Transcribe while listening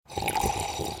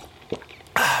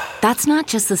That's not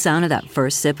just the sound of that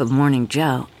first sip of Morning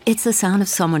Joe. It's the sound of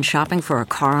someone shopping for a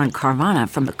car on Carvana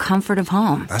from the comfort of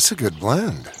home. That's a good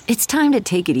blend. It's time to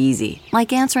take it easy,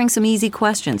 like answering some easy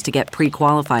questions to get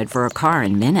pre-qualified for a car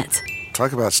in minutes.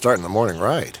 Talk about starting the morning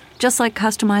right. Just like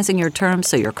customizing your terms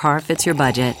so your car fits your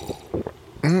budget.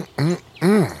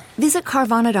 Visit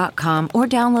Carvana.com or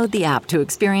download the app to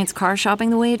experience car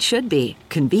shopping the way it should be.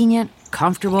 Convenient,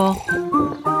 comfortable.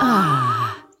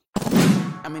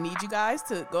 I'm gonna need you guys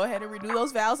to go ahead and renew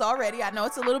those vows already. I know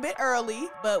it's a little bit early,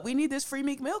 but we need this free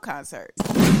Meek Mill concert.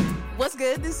 What's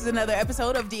good? This is another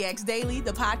episode of DX Daily,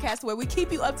 the podcast where we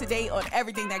keep you up to date on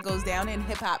everything that goes down in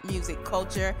hip-hop music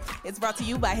culture. It's brought to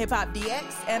you by Hip Hop DX,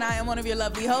 and I am one of your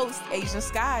lovely hosts, Asia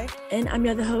Sky. And I'm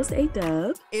your other host,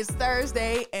 A-Dub. It's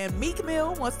Thursday, and Meek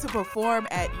Mill wants to perform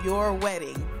at your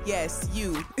wedding. Yes,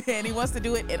 you. And he wants to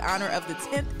do it in honor of the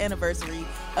 10th anniversary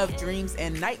of Dreams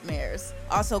and Nightmares.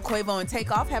 Also, Quavo and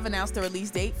Takeoff have announced the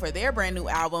release date for their brand new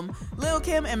album. Lil'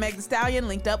 Kim and Meek Thee Stallion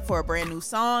linked up for a brand new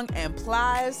song, and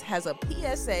Plies has a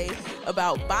PSA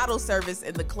about bottle service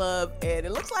in the club, and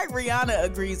it looks like Rihanna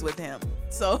agrees with him.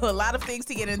 So a lot of things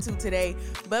to get into today.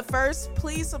 But first,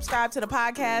 please subscribe to the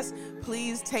podcast.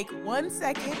 Please take 1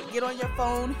 second, get on your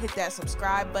phone, hit that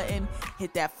subscribe button,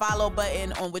 hit that follow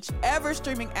button on whichever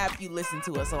streaming app you listen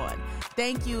to us on.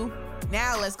 Thank you.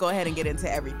 Now let's go ahead and get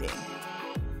into everything.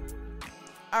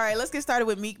 All right, let's get started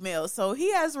with Meek Mill. So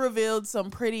he has revealed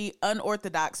some pretty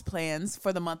unorthodox plans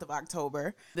for the month of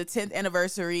October. The 10th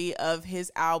anniversary of his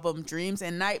album Dreams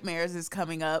and Nightmares is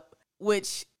coming up,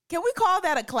 which, can we call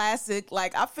that a classic?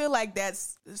 Like, I feel like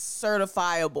that's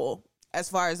certifiable as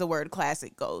far as the word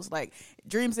classic goes. Like,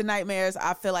 Dreams and Nightmares,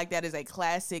 I feel like that is a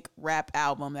classic rap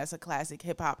album. That's a classic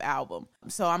hip hop album.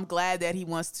 So I'm glad that he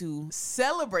wants to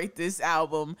celebrate this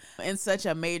album in such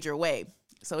a major way.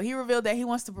 So he revealed that he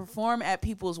wants to perform at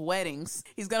people's weddings.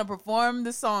 He's going to perform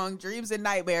the song Dreams and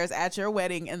Nightmares at your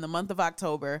wedding in the month of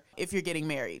October if you're getting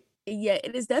married. Yeah,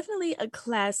 it is definitely a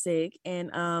classic.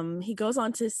 And he goes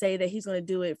on to say that he's going to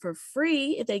do it for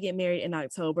free if they get married in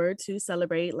October to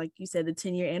celebrate, like you said, the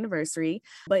 10-year anniversary.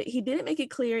 But he didn't make it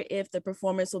clear if the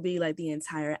performance will be like the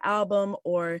entire album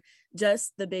or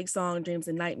just the big song Dreams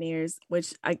and Nightmares,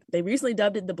 which they recently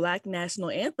dubbed it the Black National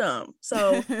Anthem.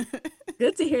 So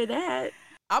good to hear that.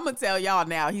 I'm going to tell y'all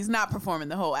now, he's not performing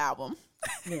the whole album.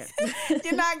 Yeah.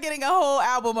 You're not getting a whole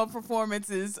album of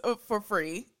performances for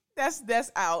free.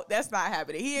 That's out. That's not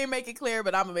happening. He ain't make it clear,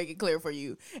 but I'm going to make it clear for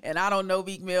you. And I don't know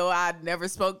Meek Mill. I never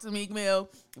spoke to Meek Mill,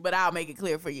 but I'll make it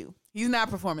clear for you. He's not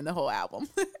performing the whole album.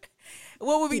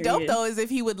 What would be dope, though, is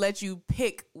if he would let you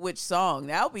pick which song.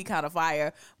 That would be kind of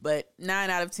fire. But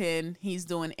 9 out of 10, he's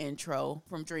doing intro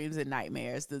from Dreams and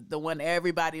Nightmares. The one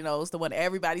everybody knows, the one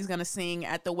everybody's going to sing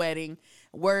at the wedding,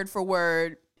 word for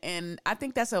word. And I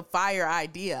think that's a fire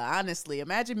idea, honestly.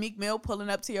 Imagine Meek Mill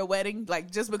pulling up to your wedding, like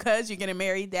just because you're getting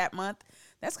married that month.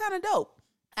 That's kind of dope.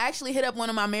 I actually hit up one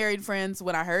of my married friends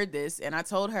when I heard this, and I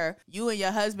told her, you and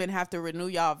your husband have to renew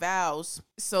y'all vows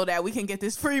so that we can get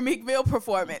this free Meek Mill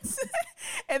performance.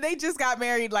 And they just got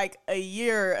married like a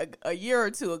year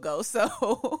or two ago.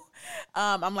 So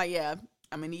I'm like, yeah,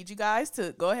 I'm going to need you guys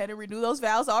to go ahead and renew those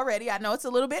vows already. I know it's a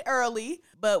little bit early,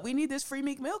 but we need this free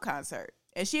Meek Mill concert.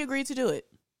 And she agreed to do it.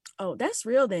 Oh, that's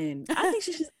real then. I think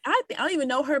she should. I don't even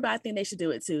know her, but I think they should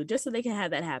do it too, just so they can have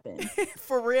that happen.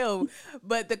 For real.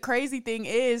 But the crazy thing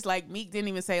is, like, Meek didn't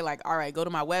even say, like, all right, go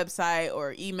to my website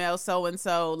or email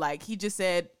so-and-so. Like, he just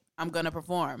said, I'm going to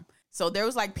perform. So there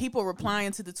was, like, people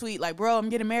replying to the tweet, like, bro, I'm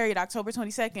getting married October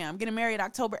 22nd. I'm getting married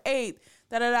October 8th.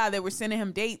 Da-da-da. They were sending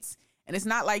him dates. And it's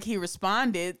not like he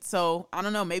responded. So, I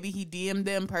don't know, maybe he DM'd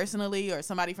them personally or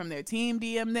somebody from their team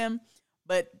DM'd them.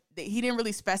 But he didn't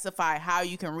really specify how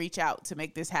you can reach out to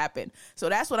make this happen. So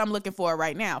that's what I'm looking for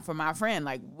right now for my friend.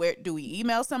 Like, where do we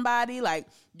email somebody? Like,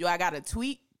 do I got to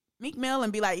tweet Meek Mill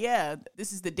and be like, yeah,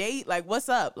 this is the date? Like, what's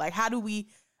up? Like, how do we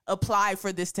apply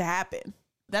for this to happen?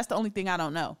 That's the only thing I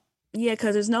don't know. Yeah,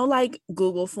 because there's no like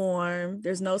Google form.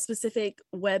 There's no specific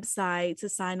website to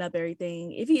sign up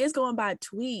everything. If he is going by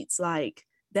tweets, like,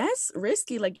 that's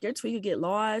risky. Like, your tweet could get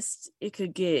lost. It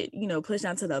could get, pushed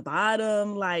down to the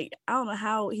bottom. Like, I don't know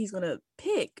how he's going to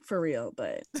pick for real,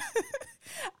 but.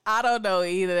 I don't know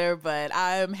either, but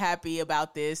I'm happy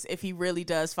about this. If he really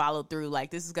does follow through, like,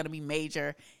 this is going to be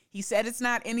major. He said it's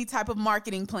not any type of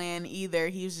marketing plan either.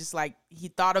 He was just like, he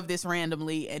thought of this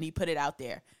randomly and he put it out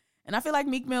there. And I feel like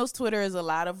Meek Mill's Twitter is a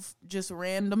lot of just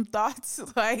random thoughts.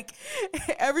 Like,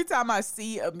 every time I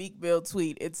see a Meek Mill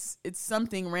tweet, it's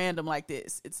something random like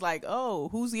this. It's like, oh,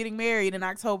 who's getting married in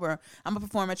October? I'm going to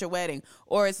perform at your wedding.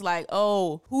 Or it's like,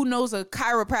 oh, who knows a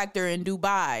chiropractor in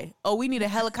Dubai? Oh, we need a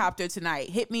helicopter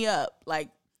tonight. Hit me up. Like,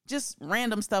 just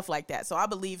random stuff like that. So I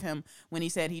believe him when he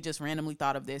said he just randomly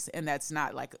thought of this, and that's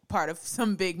not like part of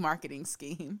some big marketing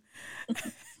scheme.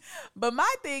 But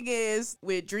my thing is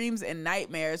with Dreams and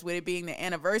Nightmares, with it being the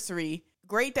anniversary,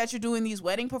 great that you're doing these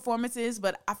wedding performances,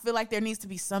 but I feel like there needs to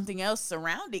be something else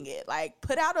surrounding it. Like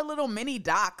put out a little mini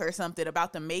doc or something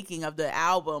about the making of the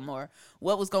album or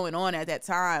what was going on at that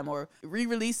time, or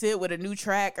re-release it with a new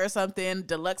track or something,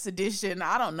 deluxe edition.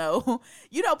 I don't know.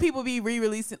 You know, people be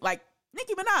re-releasing, like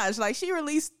Nicki Minaj, like she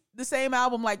released the same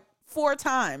album like 4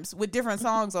 times with different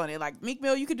songs on it. Like Meek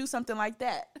Mill, you could do something like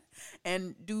that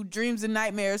and do Dreams and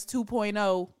Nightmares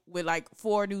 2.0 with like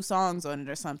 4 new songs on it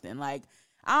or something. Like,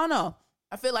 I don't know.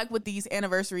 I feel like with these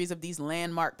anniversaries of these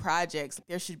landmark projects,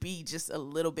 there should be just a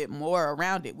little bit more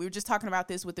around it. We were just talking about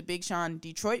this with the Big Sean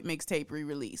Detroit mixtape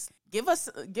re-release. Give us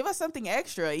something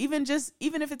extra, even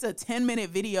if it's a 10-minute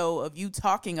video of you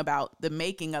talking about the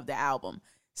making of the album,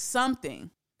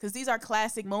 something, because these are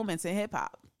classic moments in hip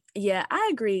hop. Yeah, I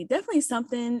agree. Definitely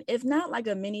something. If not like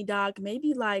a mini doc,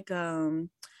 maybe like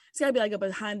it's gotta be like a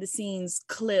behind the scenes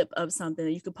clip of something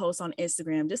that you could post on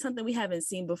Instagram. Just something we haven't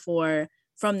seen before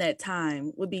from that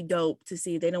time would be dope to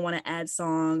see. If they don't want to add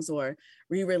songs or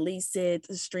re-release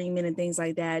it, stream it and things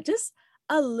like that. Just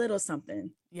a little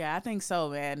something. Yeah, I think so,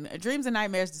 man. Dreams and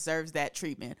Nightmares deserves that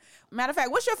treatment. Matter of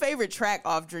fact, what's your favorite track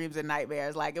off Dreams and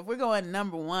Nightmares? Like, if we're going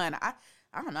number one, I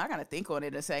don't know. I gotta think on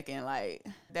it a second. Like,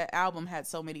 that album had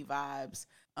so many vibes.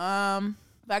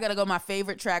 If I gotta go, my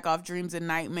favorite track off Dreams and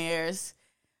Nightmares,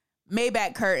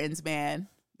 Maybach Curtains, man.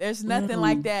 There's nothing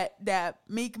like that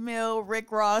Meek Mill,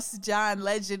 Rick Ross, John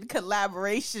Legend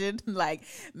collaboration. Like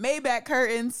Maybach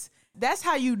Curtains, that's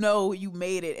how you know you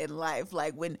made it in life.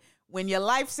 Like when your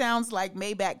life sounds like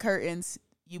Maybach Curtains,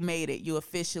 you made it. You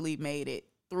officially made it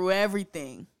through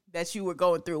everything that you were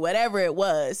going through, whatever it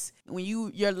was. When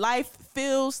your life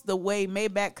feels the way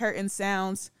Maybach Curtains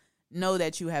sounds, know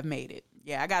that you have made it.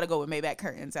 Yeah, I got to go with Maybach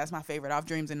Curtains. That's my favorite off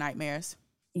Dreams and Nightmares.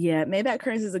 Yeah, Maybach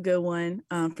Curtains is a good one,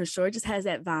 for sure. It just has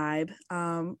that vibe.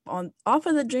 Off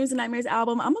of the Dreams and Nightmares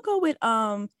album, I'm gonna go with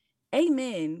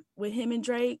Amen with him and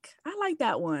Drake. I like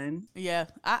that one. Yeah,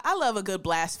 I love a good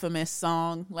blasphemous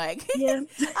song. Like, yeah,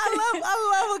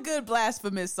 I love a good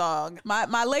blasphemous song.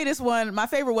 My latest one, my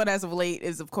favorite one as of late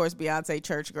is of course Beyonce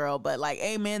Church Girl. But like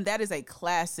Amen, that is a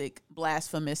classic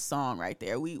blasphemous song right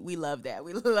there. We love that.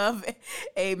 We love it.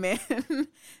 Amen.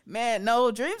 Man,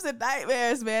 no, Dreams and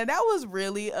Nightmares, man, that was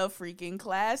really a freaking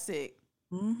classic.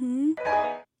 Mm-hmm.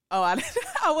 Oh,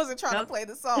 I wasn't trying to play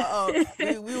the song. Oh,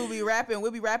 we will be rapping.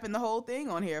 We'll be rapping the whole thing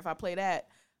on here if I play that.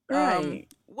 Right.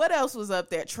 What else was up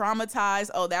there?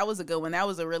 Traumatized. Oh, that was a good one. That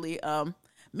was a really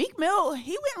Meek Mill.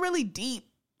 He went really deep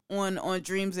on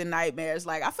Dreams and Nightmares.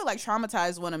 Like I feel like Traumatized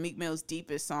is one of Meek Mill's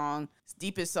deepest songs.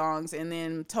 And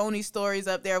then Tony's Story's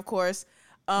up there, of course.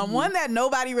 One that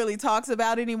nobody really talks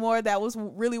about anymore. That was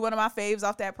really one of my faves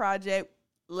off that project.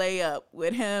 Layup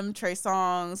with him, Trey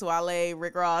Songz, Wale,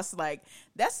 Rick Ross. Like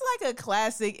that's like a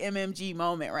classic MMG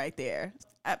moment right there.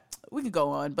 We could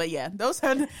go on, but yeah, those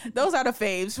are the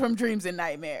faves from Dreams and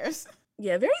Nightmares.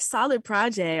 Yeah, very solid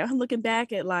project. I'm looking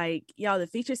back at like the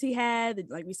features he had.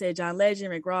 Like we said, John Legend,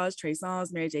 Rick Ross, Trey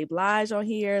Songz, Mary J. Blige on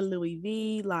here, Louis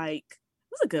V. Like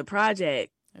it was a good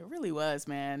project. It really was,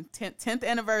 man. 10th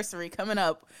anniversary coming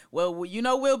up. Well,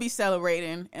 we'll be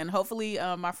celebrating, and hopefully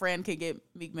my friend can get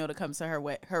Meek Mill to come to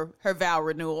her vow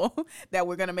renewal that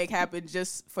we're going to make happen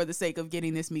just for the sake of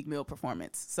getting this Meek Mill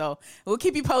performance. So we'll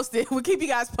keep you posted. We'll keep you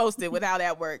guys posted with how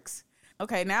that works.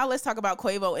 Okay, now let's talk about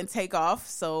Quavo and Takeoff.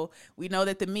 So we know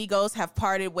that the Migos have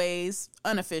parted ways,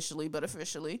 unofficially, but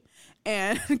officially.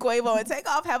 And Quavo and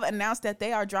Takeoff have announced that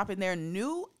they are dropping their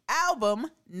new album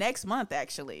next month,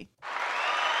 actually.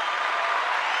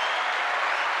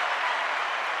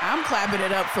 I'm clapping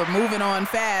it up for moving on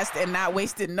fast and not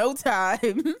wasting no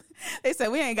time. They said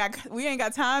we ain't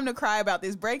got time to cry about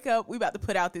this breakup. We about to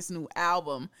put out this new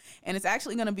album, and it's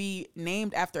actually going to be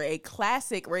named after a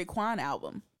classic Raekwon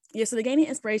album. Yeah, so they're gaining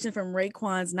inspiration from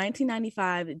Raekwon's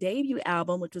 1995 debut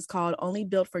album, which was called Only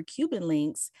Built for Cuban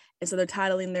Links. And so they're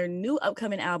titling their new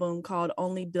upcoming album called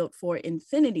Only Built for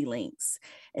Infinity Links.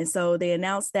 And so they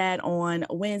announced that on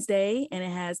Wednesday, and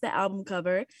it has the album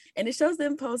cover. And it shows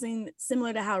them posing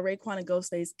similar to how Raekwon and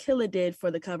Ghostface Killah did for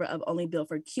the cover of Only Built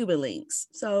for Cuban Links.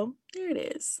 So there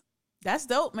it is. That's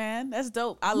dope, man. That's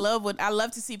dope. I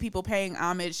love to see people paying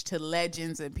homage to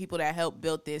legends and people that helped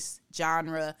build this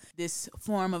genre, this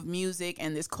form of music,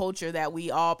 and this culture that we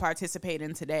all participate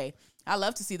in today. I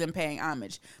love to see them paying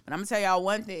homage. But I'm going to tell y'all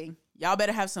one thing. Y'all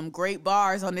better have some great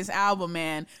bars on this album,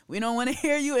 man. We don't want to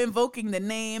hear you invoking the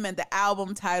name and the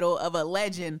album title of a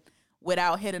legend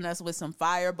without hitting us with some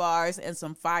fire bars and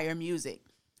some fire music.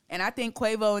 And I think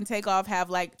Quavo and Takeoff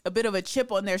have like a bit of a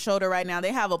chip on their shoulder right now.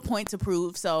 They have a point to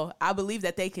prove, so I believe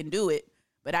that they can do it.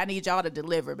 But I need y'all to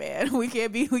deliver, man. We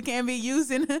can't be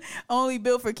using only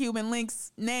Built for Cuban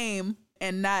Link's name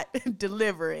and not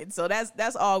deliver it. So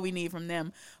that's all we need from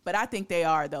them. But I think they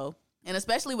are, though. And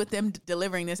especially with them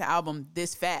delivering this album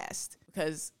this fast,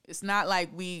 because it's not like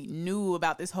we knew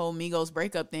about this whole Migos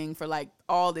breakup thing for like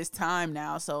all this time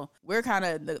now. So we're kind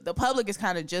of, the public is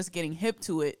kind of just getting hip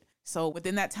to it. So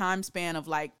within that time span of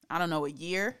like, I don't know, a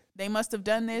year, they must have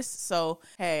done this. So,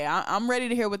 hey, I'm ready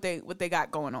to hear what they got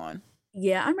going on.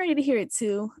 Yeah, I'm ready to hear it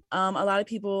too. A lot of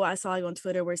people I saw like on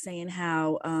Twitter were saying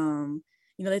how,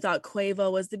 they thought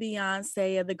Quavo was the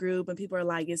Beyonce of the group, and people are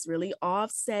like, it's really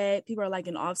Offset. People are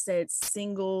liking Offset's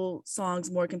single songs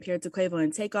more compared to Quavo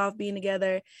and Takeoff being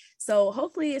together. So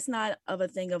hopefully it's not of a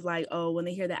thing of like, oh, when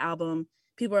they hear the album,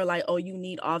 people are like, oh, you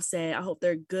need Offset. I hope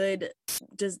they're good,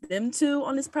 just them two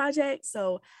on this project.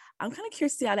 So I'm kind of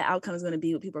curious to see how the outcome is going to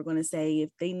be, what people are going to say, if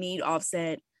they need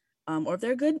Offset. Or if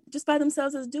they're good just by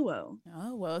themselves as a duo.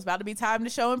 Oh, well, it's about to be time to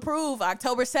show and prove.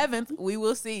 October 7th, we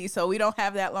will see. So we don't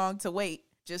have that long to wait,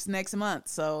 just next month.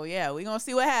 So, yeah, we're going to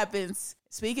see what happens.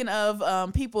 Speaking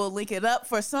of people linking up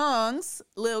for songs,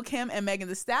 Lil' Kim and Megan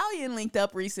Thee Stallion linked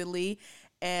up recently,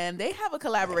 and they have a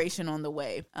collaboration on the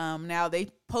way. Now, they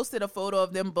posted a photo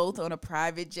of them both on a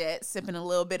private jet, sipping a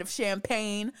little bit of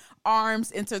champagne,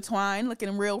 arms intertwined,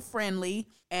 looking real friendly.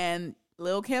 And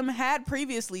Lil' Kim had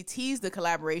previously teased the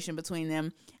collaboration between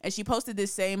them, and she posted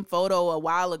this same photo a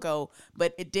while ago,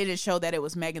 but it didn't show that it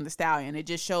was Megan Thee Stallion. It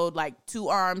just showed like two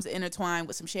arms intertwined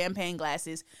with some champagne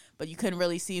glasses, but you couldn't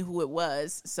really see who it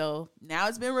was. So now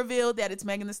it's been revealed that it's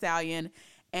Megan Thee Stallion,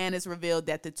 and it's revealed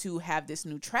that the two have this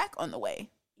new track on the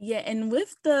way. Yeah, and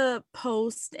with the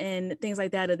post and things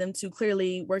like that of them two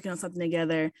clearly working on something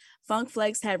together, Funk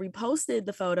Flex had reposted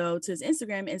the photo to his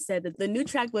Instagram and said that the new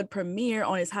track would premiere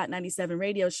on his Hot 97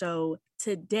 radio show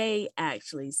today,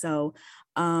 actually. So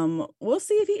we'll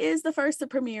see if he is the first to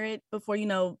premiere it before,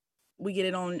 we get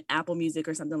it on Apple Music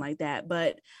or something like that.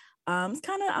 But I'm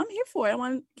here for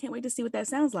it. Can't wait to see what that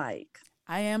sounds like.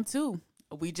 I am too.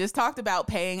 We just talked about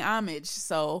paying homage.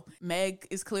 So Meg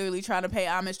is clearly trying to pay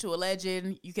homage to a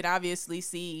legend. You can obviously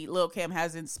see Lil' Kim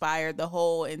has inspired the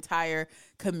whole entire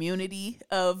community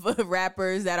of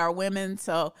rappers that are women.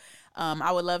 So I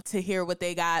would love to hear what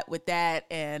they got with that.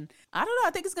 And I don't know,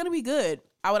 I think it's going to be good.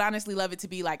 I would honestly love it to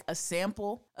be like a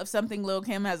sample of something Lil'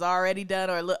 Kim has already done,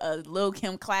 or a Lil'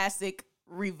 Kim classic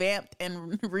revamped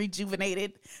and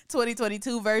rejuvenated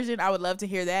 2022 version. I would love to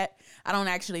hear that. I don't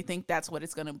actually think that's what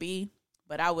it's going to be,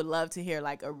 but I would love to hear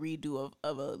like a redo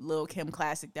of a Lil' Kim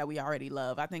classic that we already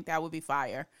love. I think that would be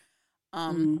fire.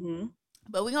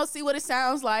 But we're going to see what it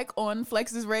sounds like on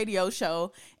Flex's radio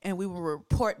show, and we will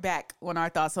report back on our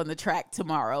thoughts on the track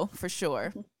tomorrow for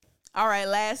sure. All right,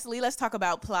 lastly, let's talk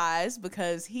about Plies,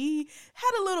 because he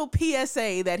had a little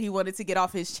PSA that he wanted to get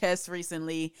off his chest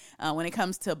recently when it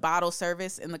comes to bottle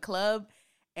service in the club.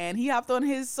 And he hopped on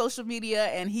his social media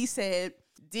and he said,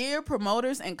 "Dear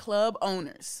promoters and club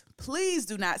owners, please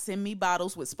do not send me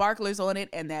bottles with sparklers on it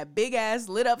and that big ass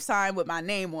lit up sign with my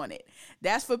name on it.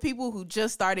 That's for people who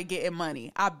just started getting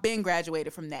money. I've been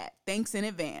graduated from that. Thanks in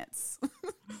advance."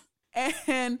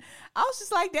 And I was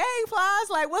just like, dang, Plies,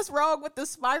 like, what's wrong with the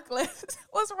sparklers?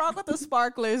 What's wrong with the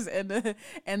sparklers and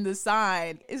the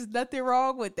sign? There's nothing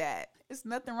wrong with that. It's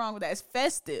nothing wrong with that. It's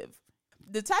festive.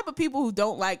 The type of people who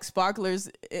don't like sparklers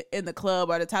in the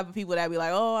club are the type of people that be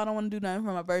like, oh, I don't want to do nothing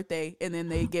for my birthday. And then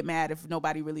they get mad if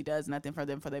nobody really does nothing for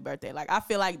them for their birthday. Like, I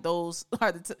feel like those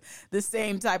are the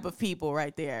same type of people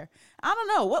right there. I don't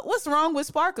know. What's wrong with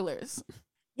sparklers?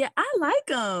 Yeah, I like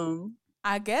them.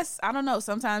 I guess, I don't know.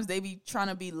 Sometimes they be trying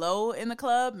to be low in the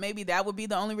club. Maybe that would be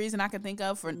the only reason I can think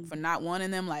of for not wanting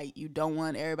them. Like, you don't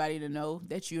want everybody to know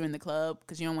that you're in the club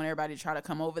because you don't want everybody to try to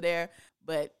come over there.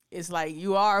 But it's like,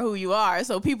 you are who you are.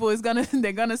 So people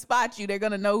they're going to spot you. They're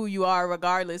going to know who you are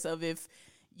regardless of if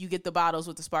you get the bottles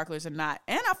with the sparklers or not.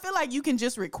 And I feel like you can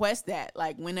just request that.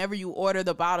 Like, whenever you order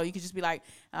the bottle, you can just be like,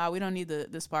 we don't need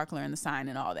the sparkler and the sign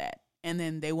and all that. And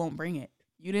then they won't bring it.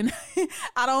 You didn't.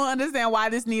 I don't understand why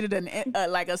this needed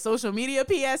a social media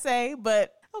PSA,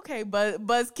 but okay,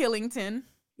 Buzz Killington.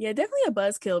 Yeah, definitely a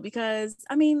buzzkill, because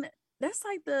I mean that's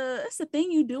the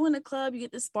thing you do in the club. You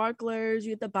get the sparklers,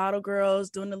 you get the bottle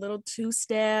girls doing the little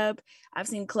 2-step. I've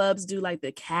seen clubs do like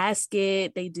the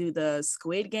casket. They do the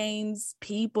Squid Games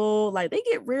people. Like, they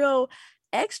get real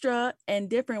extra and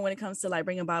different when it comes to like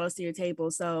bringing bottles to your table.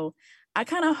 So I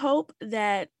kind of hope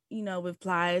that, with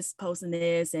Plies posting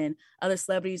this and other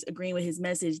celebrities agreeing with his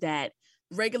message, that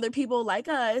regular people like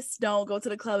us don't go to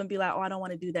the club and be like, oh, I don't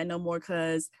want to do that no more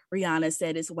because Rihanna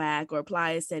said it's whack or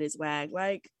Playa said it's whack.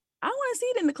 Like, I want to see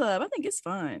it in the club. I think it's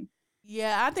fun.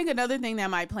 Yeah, I think another thing that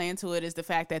might play into it is the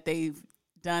fact that they've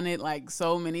done it like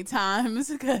so many times,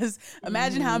 because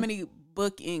imagine how many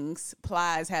bookings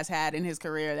Plies has had in his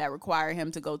career that require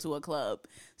him to go to a club.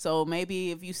 So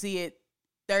maybe if you see it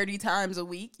 30 times a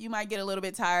week, you might get a little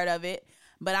bit tired of it.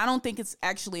 But I don't think it's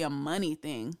actually a money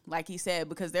thing, like he said,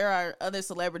 because there are other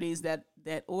celebrities that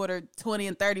order 20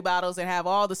 and 30 bottles and have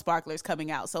all the sparklers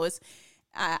coming out. So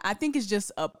I think it's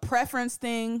just a preference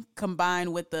thing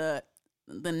combined with the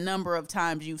number of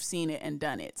times you've seen it and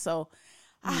done it. So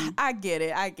I get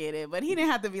it. But he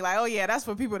didn't have to be like, oh yeah, that's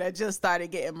for people that just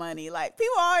started getting money. Like,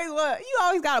 people you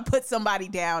always got to put somebody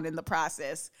down in the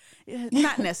process.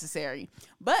 Not necessary.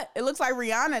 But it looks like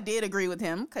Rihanna did agree with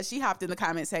him, because she hopped in the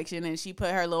comment section and she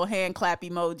put her little hand clap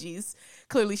emojis.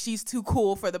 Clearly she's too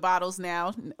cool for the bottles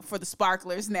now, for the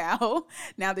sparklers now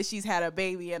that she's had a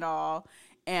baby and all.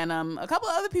 And a couple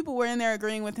of other people were in there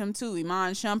agreeing with him too.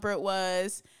 Iman Shumpert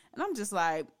was. And I'm just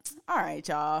like, all right,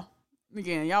 y'all.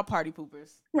 Again, y'all party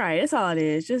poopers. Right, that's all it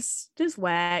is. Just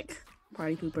whack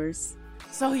party poopers.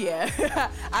 So yeah,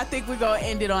 I think we're gonna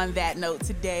end it on that note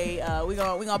today. We're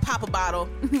gonna pop a bottle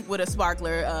with a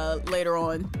sparkler later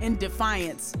on in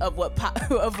defiance of what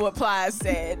Plies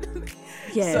said.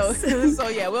 Yes. So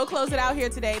yeah, we'll close it out here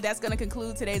today. That's gonna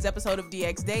conclude today's episode of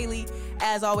DX Daily.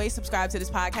 As always, subscribe to this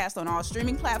podcast on all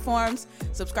streaming platforms.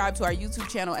 Subscribe to our YouTube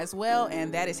channel as well,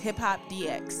 and that is Hip Hop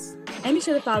DX. And be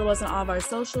sure to follow us on all of our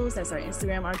socials. That's our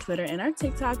Instagram, our Twitter, and our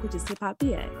TikTok, which is Hip Hop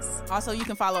DX. Also, you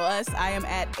can follow us. I am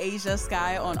at Asia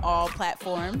Sky on all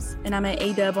platforms. And I'm at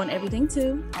ADub on everything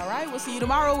too. All right, we'll see you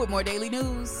tomorrow with more daily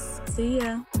news. See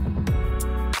ya.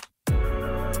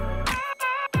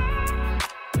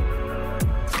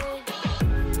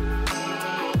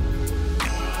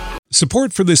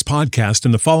 Support for this podcast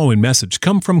and the following message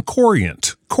come from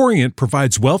Corient. Corient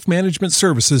provides wealth management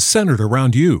services centered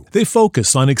around you. They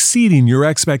focus on exceeding your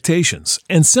expectations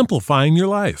and simplifying your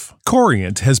life.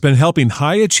 Corient has been helping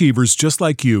high achievers just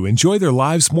like you enjoy their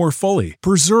lives more fully,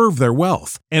 preserve their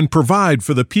wealth, and provide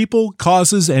for the people,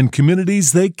 causes, and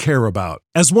communities they care about.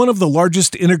 As one of the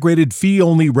largest integrated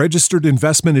fee-only registered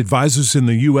investment advisors in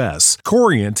the U.S.,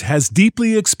 Corient has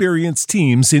deeply experienced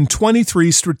teams in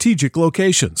 23 strategic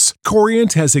locations.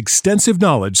 Corient has extensive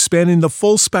knowledge spanning the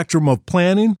full spectrum of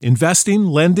planning, investing,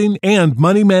 lending, and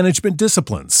money management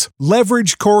disciplines.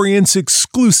 Leverage Corient's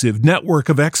exclusive network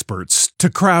of experts to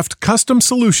craft custom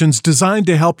solutions designed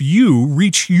to help you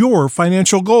reach your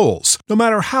financial goals, no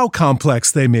matter how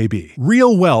complex they may be.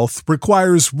 Real wealth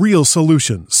requires real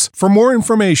solutions. For more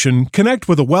information, connect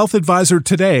with a wealth advisor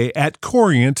today at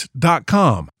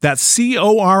Corient.com. That's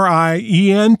Corient.com.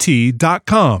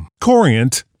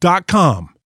 Corient.com.